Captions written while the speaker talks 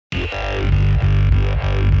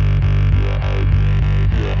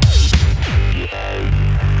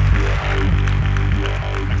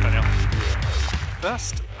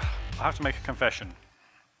have to make a confession.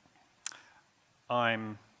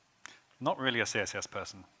 I'm not really a CSS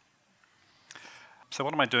person. So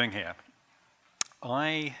what am I doing here?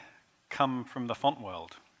 I come from the font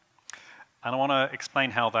world, and I want to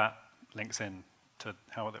explain how that links in to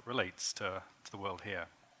how it relates to the world here.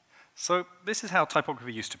 So this is how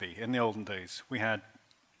typography used to be in the olden days. We had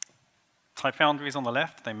type foundries on the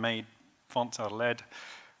left. They made fonts out of lead.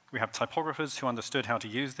 We have typographers who understood how to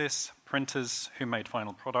use this, printers who made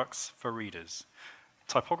final products for readers.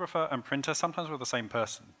 Typographer and printer sometimes were the same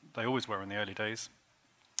person. They always were in the early days.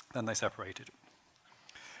 Then they separated.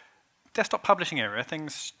 Desktop publishing area,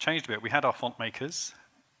 things changed a bit. We had our font makers.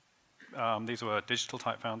 These were digital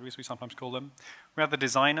type foundries, we sometimes call them. We had the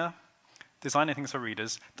designer, designing things for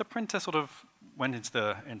readers. The printer sort of went into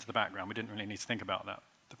the background. We didn't really need to think about that,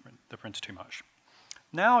 the printer too much.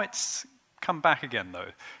 Now it's come back again, though.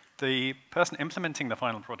 The person implementing the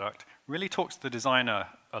final product really talks to the designer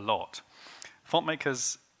a lot. Font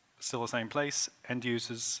makers, still the same place. End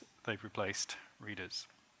users, they've replaced readers.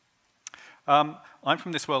 I'm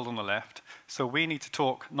from this world on the left, so we need to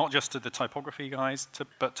talk not just to the typography guys,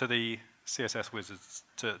 but to the CSS wizards,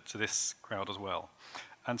 to this crowd as well.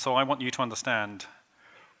 And so I want you to understand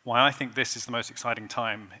why I think this is the most exciting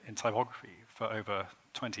time in typography for over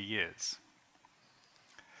 20 years.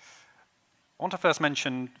 I want to first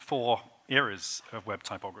mention 4 eras of web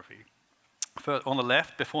typography. On the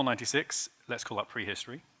left, before 96, let's call that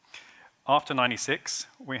prehistory. After 96,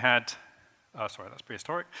 we had, sorry, that's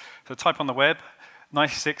prehistoric. So type on the web,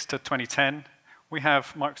 96 to 2010, we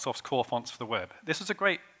have Microsoft's core fonts for the web. This was a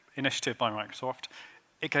great initiative by Microsoft.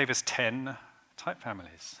 It gave us 10 type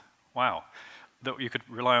families. Wow. That you could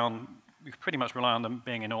rely on, you could pretty much rely on them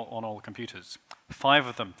being on all computers. 5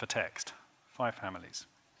 of them for text, 5 families.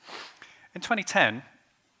 In 2010,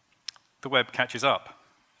 the web catches up.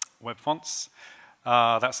 Web fonts,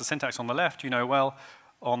 that's the syntax on the left, you know well.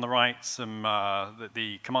 On the right, some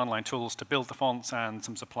the command line tools to build the fonts and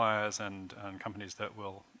some suppliers and companies that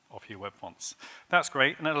will offer you web fonts. That's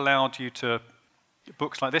great, and it allowed you to,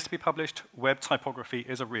 books like this to be published. Web typography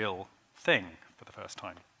is a real thing for the first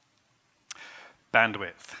time.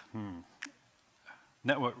 Bandwidth.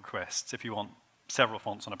 Network requests, if you want several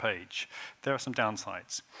fonts on a page. There are some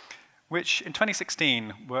downsides, which in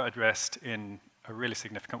 2016 were addressed in a really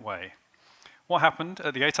significant way. What happened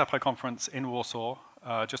at the ATAPI conference in Warsaw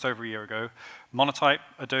just over a year ago, Monotype,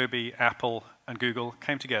 Adobe, Apple, and Google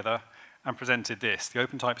came together and presented this, the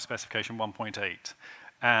OpenType specification 1.8.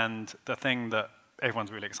 And the thing that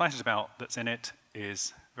everyone's really excited about that's in it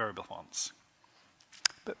is variable fonts.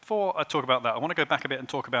 But before I talk about that, I want to go back a bit and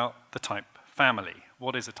talk about the type family.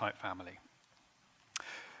 What is a type family?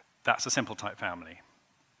 That's a simple type family.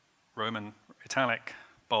 Roman, italic,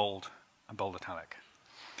 bold, and bold italic.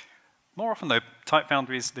 More often, though, type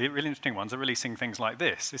foundries, the really interesting ones, are releasing things like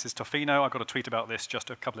this. This is Tofino. I got a tweet about this just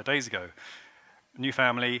a couple of days ago. A new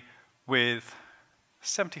family with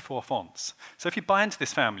 74 fonts. So if you buy into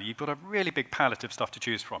this family, you've got a really big palette of stuff to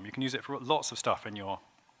choose from. You can use it for lots of stuff in your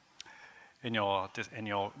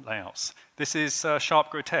layouts. This is Sharp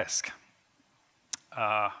Grotesque.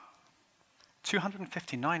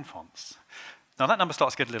 259 fonts. Now that number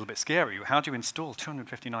starts to get a little bit scary. How do you install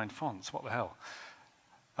 259 fonts? What the hell?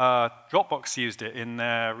 Dropbox used it in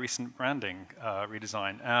their recent branding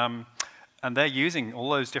redesign. And they're using all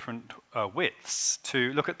those different widths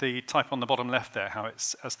to look at the type on the bottom left there, how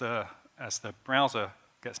it's, as the browser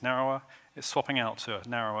gets narrower, it's swapping out to a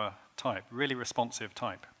narrower type, really responsive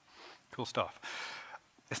type. Cool stuff.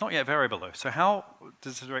 It's not yet variable, though. So how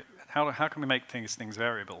can we make things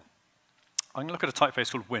variable? I'm going to look at a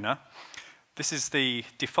typeface called Winner. This is the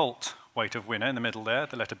default weight of Winner in the middle there,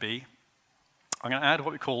 the letter B. I'm going to add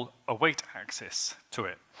what we call a weight axis to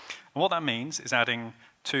it. And what that means is adding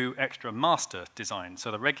 2 extra master designs.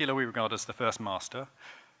 So the regular we regard as the first master.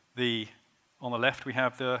 On the left, we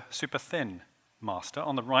have the super thin master.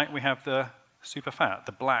 On the right, we have the super fat,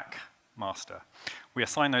 the black master. We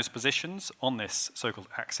assign those positions on this so-called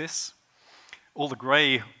axis. All the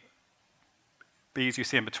gray B's you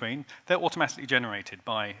see in between, they're automatically generated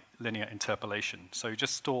by linear interpolation. So you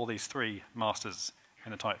just store these 3 masters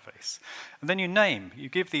in a typeface. And then you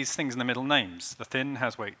give these things in the middle names. The thin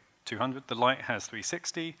has weight 200, the light has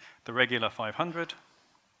 360, the regular 500,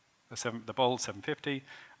 the bold 750,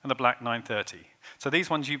 and the black 930. So these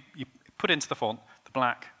ones you put into the font, the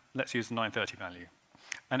black, let's use the 930 value.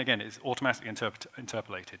 And again, it's automatically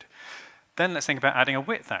interpolated. Then let's think about adding a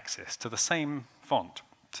width axis to the same font.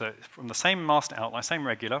 So from the same master outline, same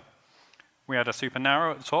regular, we add a super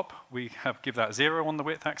narrow at the top. We give that 0 on the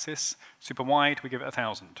width axis. Super wide, we give it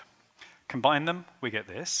 1,000. Combine them, we get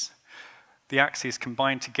this. the axes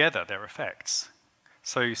combine together their effects.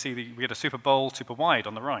 So you see we get a super bold, super wide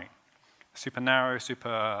on the right, super narrow,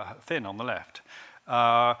 super thin on the left.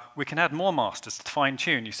 We can add more masters to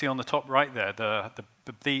fine-tune. You see on the top right there,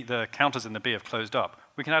 the counters in the B have closed up.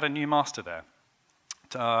 We can add a new master there.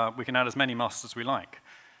 We can add as many masters as we like.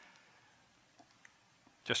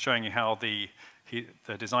 Just showing you how the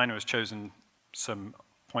designer has chosen some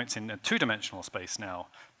points in a two-dimensional space now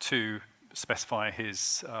to specify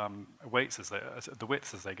his weights the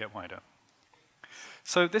widths as they get wider.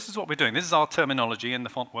 So this is what we're doing. This is our terminology in the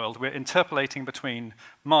font world. We're interpolating between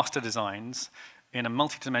master designs in a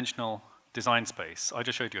multi-dimensional design space. I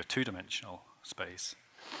just showed you a two-dimensional space.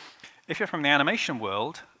 If you're from the animation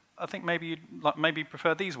world, I think maybe you'd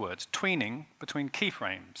prefer these words, tweening between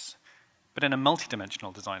keyframes, but in a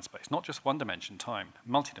multi-dimensional design space, not just one dimension time,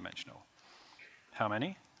 multi-dimensional. How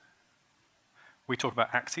many? We talk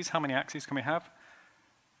about axes. How many axes can we have?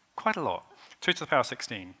 Quite a lot. 2 to the power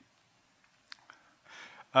 16.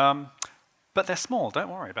 But they're small. Don't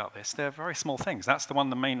worry about this. They're very small things. That's the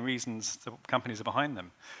main reasons the companies are behind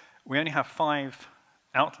them. We only have 5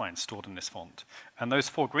 outlines stored in this font, and those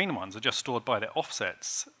 4 green ones are just stored by their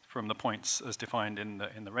offsets from the points as defined in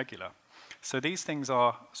the regular. So these things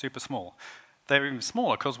are super small. They're even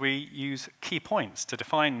smaller because we use key points to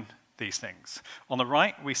define these things. On the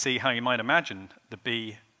right, we see how you might imagine the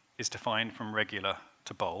B is defined from regular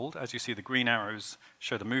to bold. As you see, the green arrows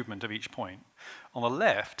show the movement of each point. On the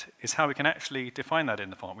left is how we can actually define that in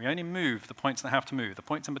the font. We only move the points that have to move. The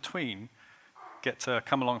points in between get to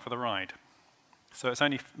come along for the ride. So it's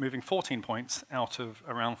only moving 14 points out of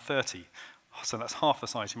around 30. So that's half the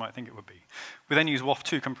size you might think it would be. We then use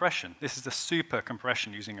WOF2 compression. This is the super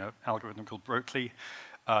compression using an algorithm called Brotli.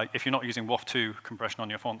 If you're not using WOF2 compression on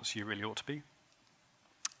your fonts, you really ought to be.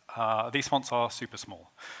 These fonts are super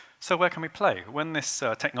small. So where can we play? When this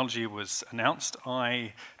technology was announced,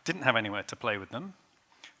 I didn't have anywhere to play with them.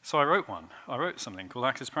 So I wrote one. I wrote something called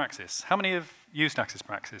Axis Praxis. How many have used Axis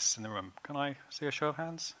Praxis in the room? Can I see a show of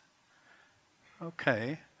hands?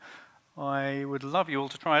 Okay. I would love you all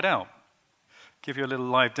to try it out. Give you a little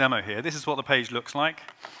live demo here. This is what the page looks like.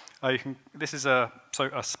 This is a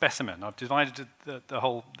specimen. I've divided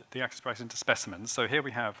the Axis Praxis into specimens. So here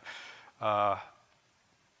we have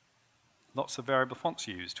lots of variable fonts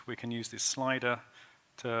used. We can use this slider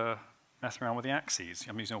to mess around with the axes.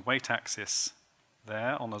 I'm using a weight axis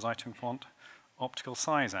there on the Zeitung font, optical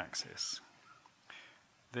size axis.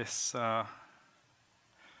 This,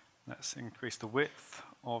 let's increase the width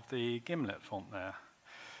of the Gimlet font there.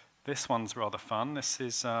 This one's rather fun. This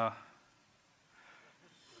is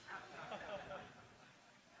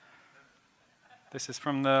this is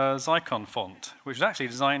from the Zycon font, which was actually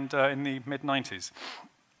designed in the mid-90s.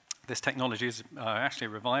 This technology is actually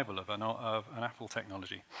a revival of an Apple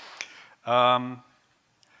technology.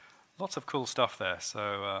 Lots of cool stuff there,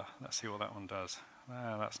 so let's see what that one does.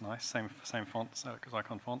 That's nice, same font,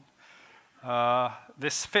 Zycon font.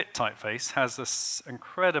 This fit typeface has this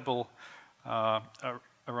incredible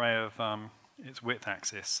array of its width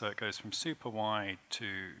axis, so it goes from super wide to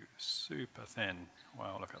super thin.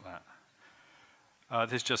 Wow, look at that.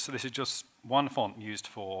 This is just one font used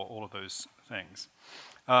for all of those things.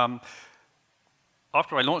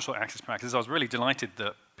 After I launched Axis Praxis, I was really delighted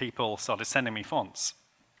that people started sending me fonts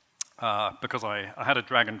because I had a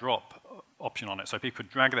drag and drop option on it, so people could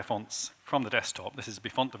drag their fonts from the desktop. This is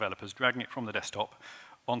font developers dragging it from the desktop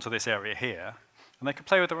onto this area here, and they could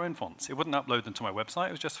play with their own fonts. It wouldn't upload them to my website,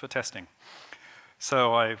 it was just for testing.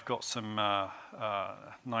 So I've got some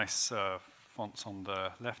nice fonts on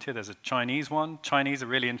the left here. There's a Chinese one. Chinese are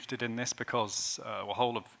really interested in this because, well,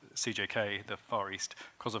 whole of CJK, the Far East,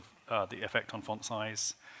 because of the effect on font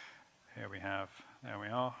size. Here we have, there we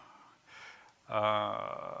are.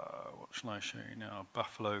 What shall I show you now?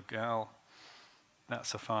 Buffalo Gal.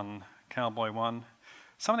 That's a fun cowboy one.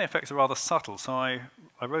 Some of the effects are rather subtle, so I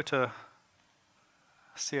wrote a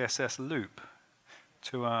CSS loop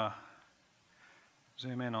to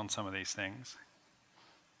zoom in on some of these things.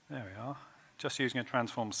 There we are, just using a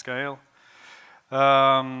transform scale.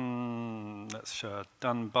 Let's show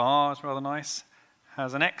Dunbar, is rather nice.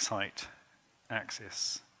 Has an X height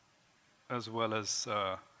axis as well as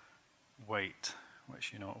weight,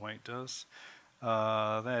 which you know what weight does.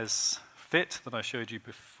 There's fit that I showed you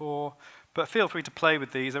before, but feel free to play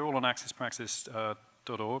with these. They're all on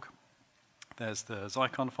axispraxis.org. There's the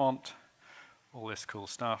Zycon font, all this cool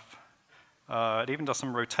stuff. It even does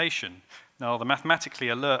some rotation. Now, the mathematically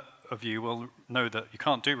alert of you will know that you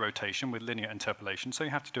can't do rotation with linear interpolation, so you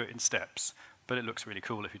have to do it in steps. But it looks really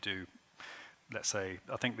cool if you do, let's say,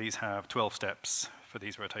 I think these have 12 steps for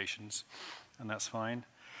these rotations, and that's fine.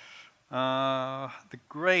 The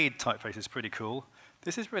grade typeface is pretty cool.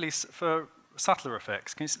 This is really for subtler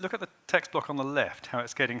effects. Can you look at the text block on the left, how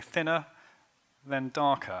it's getting thinner, then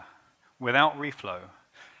darker, without reflow.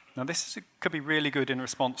 Now this could be really good in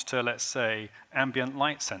response to, let's say, ambient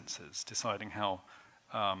light sensors, deciding how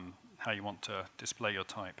you want to display your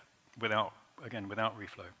type, again, without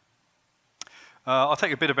reflow. I'll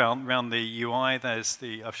take a bit around the UI.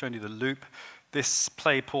 I've shown you the loop. This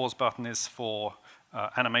play pause button is for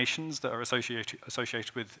animations that are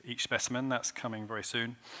associated with each specimen. That's coming very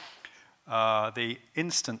soon. The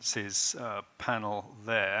instances panel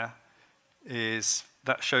there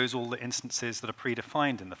that shows all the instances that are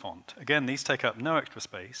predefined in the font. Again, these take up no extra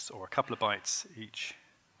space, or a couple of bytes each.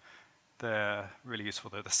 They're really useful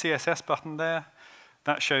though. The CSS button there,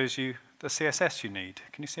 that shows you the CSS you need.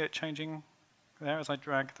 Can you see it changing there as I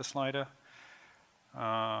drag the slider?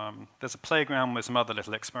 There's a playground with some other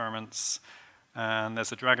little experiments, and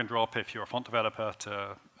there's a drag and drop if you're a font developer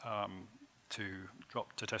to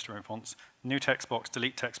drop to test your own fonts. New text box,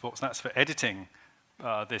 delete text box, that's for editing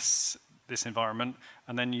this environment,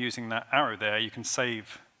 and then using that arrow there, you can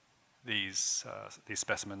save these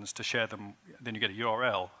specimens to share them. Then you get a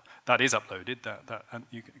URL that is uploaded, and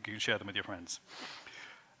you can share them with your friends.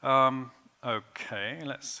 Okay,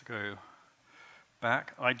 let's go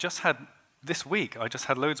back. This week, I just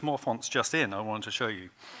had loads more fonts just in I wanted to show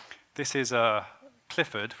you. This is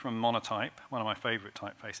Clifford from Monotype, one of my favorite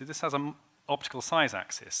typefaces. This has an optical size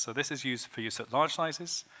axis. So this is used for use at large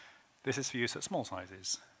sizes. This is for use at small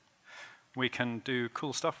sizes. We can do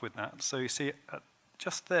cool stuff with that. So you see,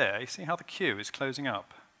 just there, you see how the queue is closing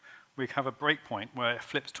up. We have a breakpoint where it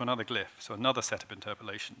flips to another glyph, so another set of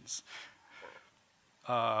interpolations.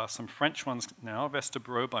 Some French ones now,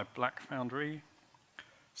 Vestibro by Black Foundry,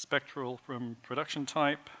 Spectral from Production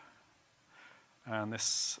Type, and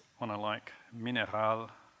this one I like, Mineral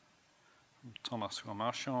from Thomas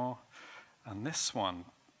Marchand, and this one,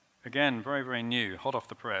 again, very, very new, hot off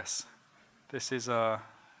the press. This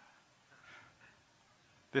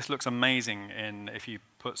looks amazing if you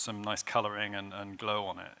put some nice coloring and glow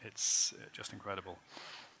on it. It's just incredible.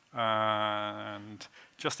 And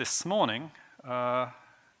just this morning,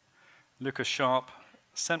 Lucas Sharp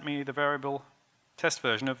sent me the variable test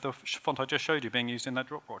version of the font I just showed you being used in that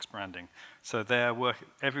Dropbox branding. So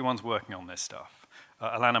everyone's working on this stuff.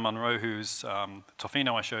 Alana Munro, who's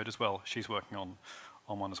Tofino I showed as well, she's working on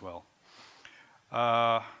one as well.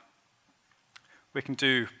 We can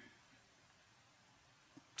do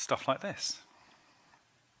stuff like this.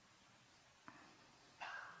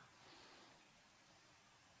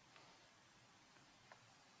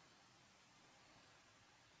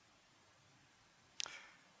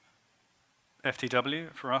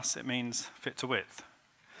 FTW, for us, it means fit to width.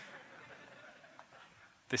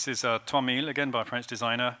 This is 3000, again by a French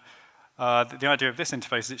designer. The idea of this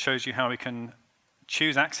interface is it shows you how we can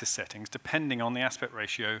choose axis settings depending on the aspect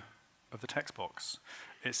ratio of the text box.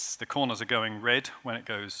 The corners are going red when it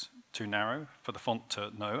goes too narrow for the font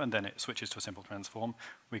to know, and then it switches to a simple transform.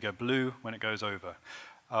 We go blue when it goes over.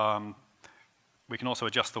 We can also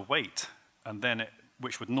adjust the weight, and then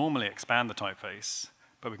which would normally expand the typeface,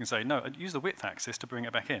 but we can say, no, use the width axis to bring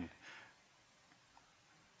it back in.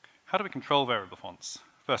 How do we control variable fonts?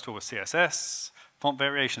 First of all, with CSS, font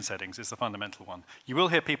variation settings is the fundamental one. You will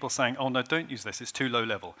hear people saying, oh, no, don't use this, it's too low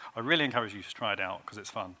level. I really encourage you to try it out because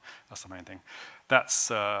it's fun. That's the main thing. That's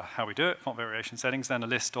how we do it, font variation settings, then a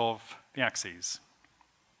list of the axes.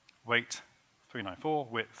 Weight, 394,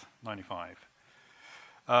 width, 95.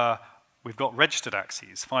 We've got registered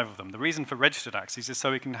axes, 5 of them. The reason for registered axes is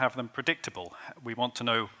so we can have them predictable. We want to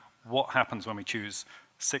know what happens when we choose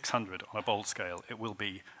 600 on a bold scale. It will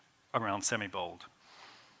be around semi-bold.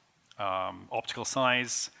 Optical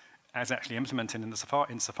size is actually implemented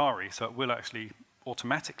in Safari, so it will actually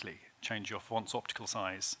automatically change your font's optical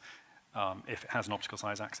size if it has an optical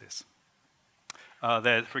size axis.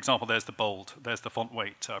 For example, there's the bold. There's the font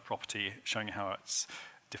weight property showing you how it's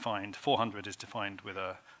defined. 400 is defined with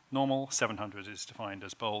a normal, 700 is defined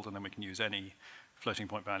as bold, and then we can use any floating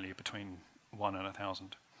point value between 1 and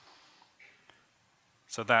 1,000.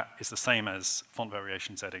 So that is the same as font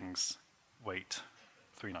variation settings, weight,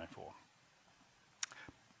 394.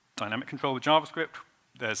 Dynamic control with JavaScript.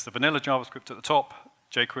 There's the vanilla JavaScript at the top,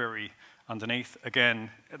 jQuery underneath.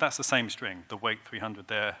 Again, that's the same string, the weight 300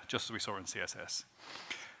 there, just as we saw in CSS.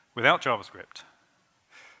 Without JavaScript,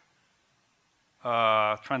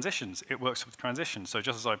 transitions, it works with transitions. So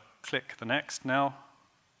just as I click the next now,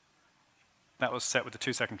 that was set with the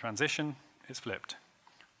 2-second transition, it's flipped.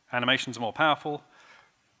 Animations are more powerful.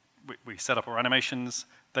 We set up our animations.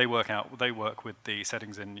 They work with the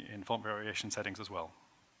settings in font variation settings as well.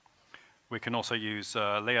 We can also use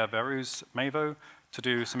Lea Veru's Mavo to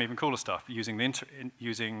do some even cooler stuff, using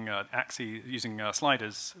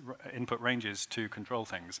sliders, input ranges to control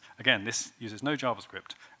things. Again, this uses no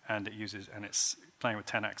JavaScript, and it's playing with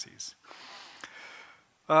 10 axes.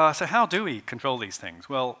 So how do we control these things?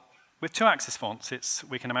 Well, with 2-axis fonts,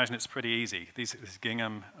 we can imagine it's pretty easy. This is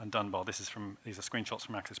Gingham and Dunbar. These are screenshots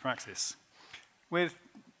from Axis Praxis. With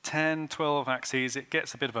 10, 12 axes, it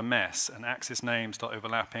gets a bit of a mess, and axis names start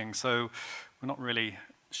overlapping, so we're not really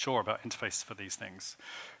sure about interfaces for these things.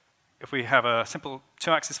 If we have a simple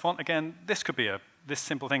 2-axis font, again, this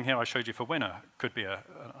simple thing here I showed you for Winner could be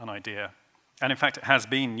an idea. And in fact, it has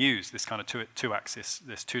been used, this kind of two-axis,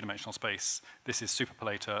 this two-dimensional space. This is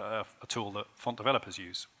Superpolator, a tool that font developers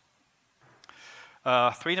use.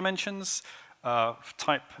 3 dimensions,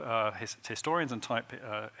 historians and type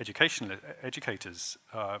educators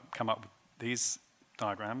come up with these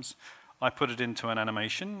diagrams. I put it into an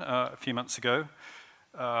animation a few months ago.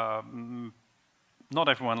 Not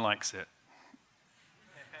everyone likes it.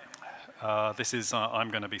 This is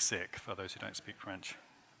I'm going to be sick, for those who don't speak French.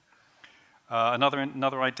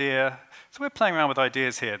 Another idea. So we're playing around with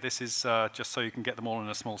ideas here. This is just so you can get them all in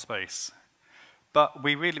a small space. But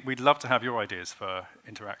we'd love to have your ideas for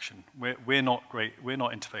interaction. We're not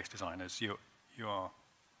interface designers. You are.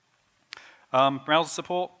 Browser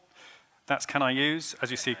support. That's can I use?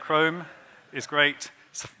 As you see, Chrome is great.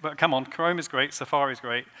 But come on, Chrome is great. Safari is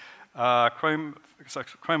great. Chrome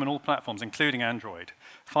on all platforms, including Android.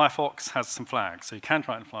 Firefox has some flags, so you can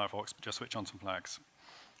try it in Firefox, but just switch on some flags.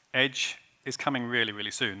 Edge is coming really,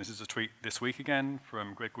 really soon. This is a tweet this week again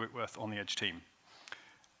from Greg Whitworth on the Edge team.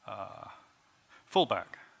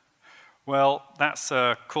 Fallback. Well, that's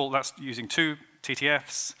that's using 2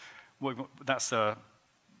 TTFs.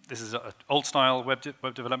 This is an old-style web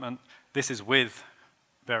development. This is with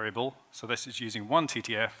variable, so this is using 1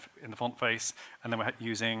 TTF in the font face, and then we're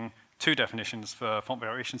using 2 definitions for font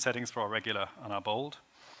variation settings for our regular and our bold.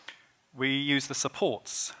 We use the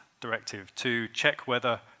supports directive to check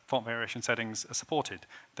whether font variation settings are supported.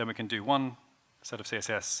 Then we can do one set of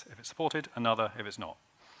CSS if it's supported, another if it's not.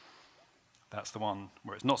 That's the one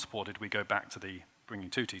where it's not supported. We go back to the bringing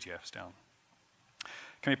 2 TTFs down.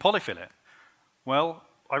 Can we polyfill it? Well,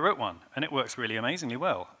 I wrote one, and it works really amazingly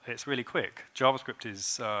well. It's really quick. JavaScript is,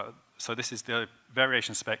 so this is the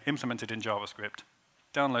variation spec implemented in JavaScript,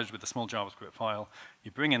 downloaded with a small JavaScript file.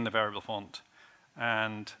 You bring in the variable font,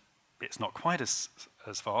 and it's not quite as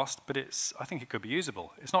fast, but I think it could be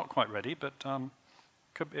usable. It's not quite ready, but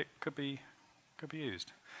it could be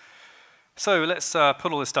used. So let's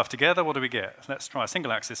put all this stuff together. What do we get? Let's try a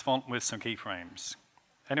single-axis font with some keyframes.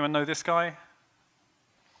 Anyone know this guy?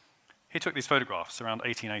 He took these photographs around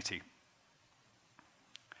 1880.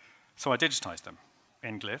 So I digitized them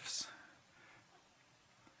in glyphs,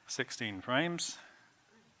 16 frames.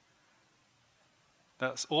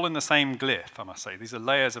 That's all in the same glyph, I must say. These are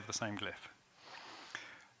layers of the same glyph.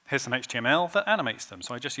 Here's some HTML that animates them.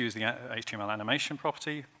 So I just use the HTML animation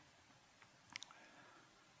property.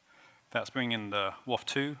 That's bringing in the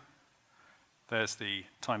WOF2. There's the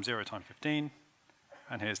time 0, time 15.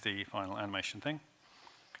 And here's the final animation thing.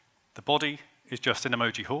 The body is just an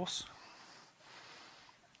emoji horse.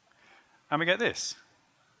 And we get this.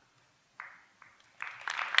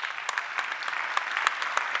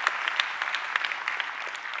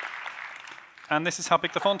 And this is how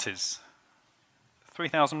big the font is.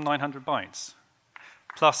 3,900 bytes,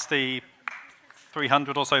 plus the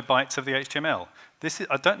 300 or so bytes of the HTML.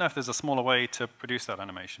 I don't know if there's a smaller way to produce that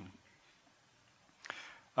animation.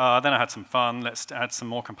 Then I had some fun. Let's add some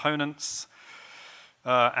more components.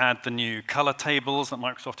 Add the new color tables that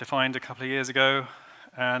Microsoft defined a couple of years ago.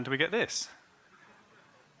 And we get this.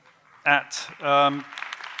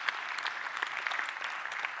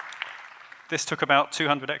 This took about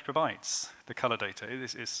 200 extra bytes, the color data.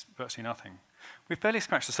 It is virtually nothing. We've barely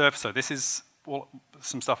scratched the surface, though. This is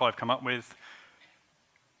some stuff I've come up with.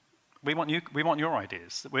 We want your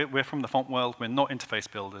ideas. We're from the font world. We're not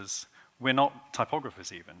interface builders. We're not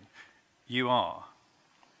typographers, even. You are.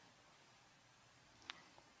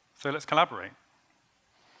 So let's collaborate.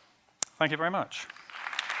 Thank you very much.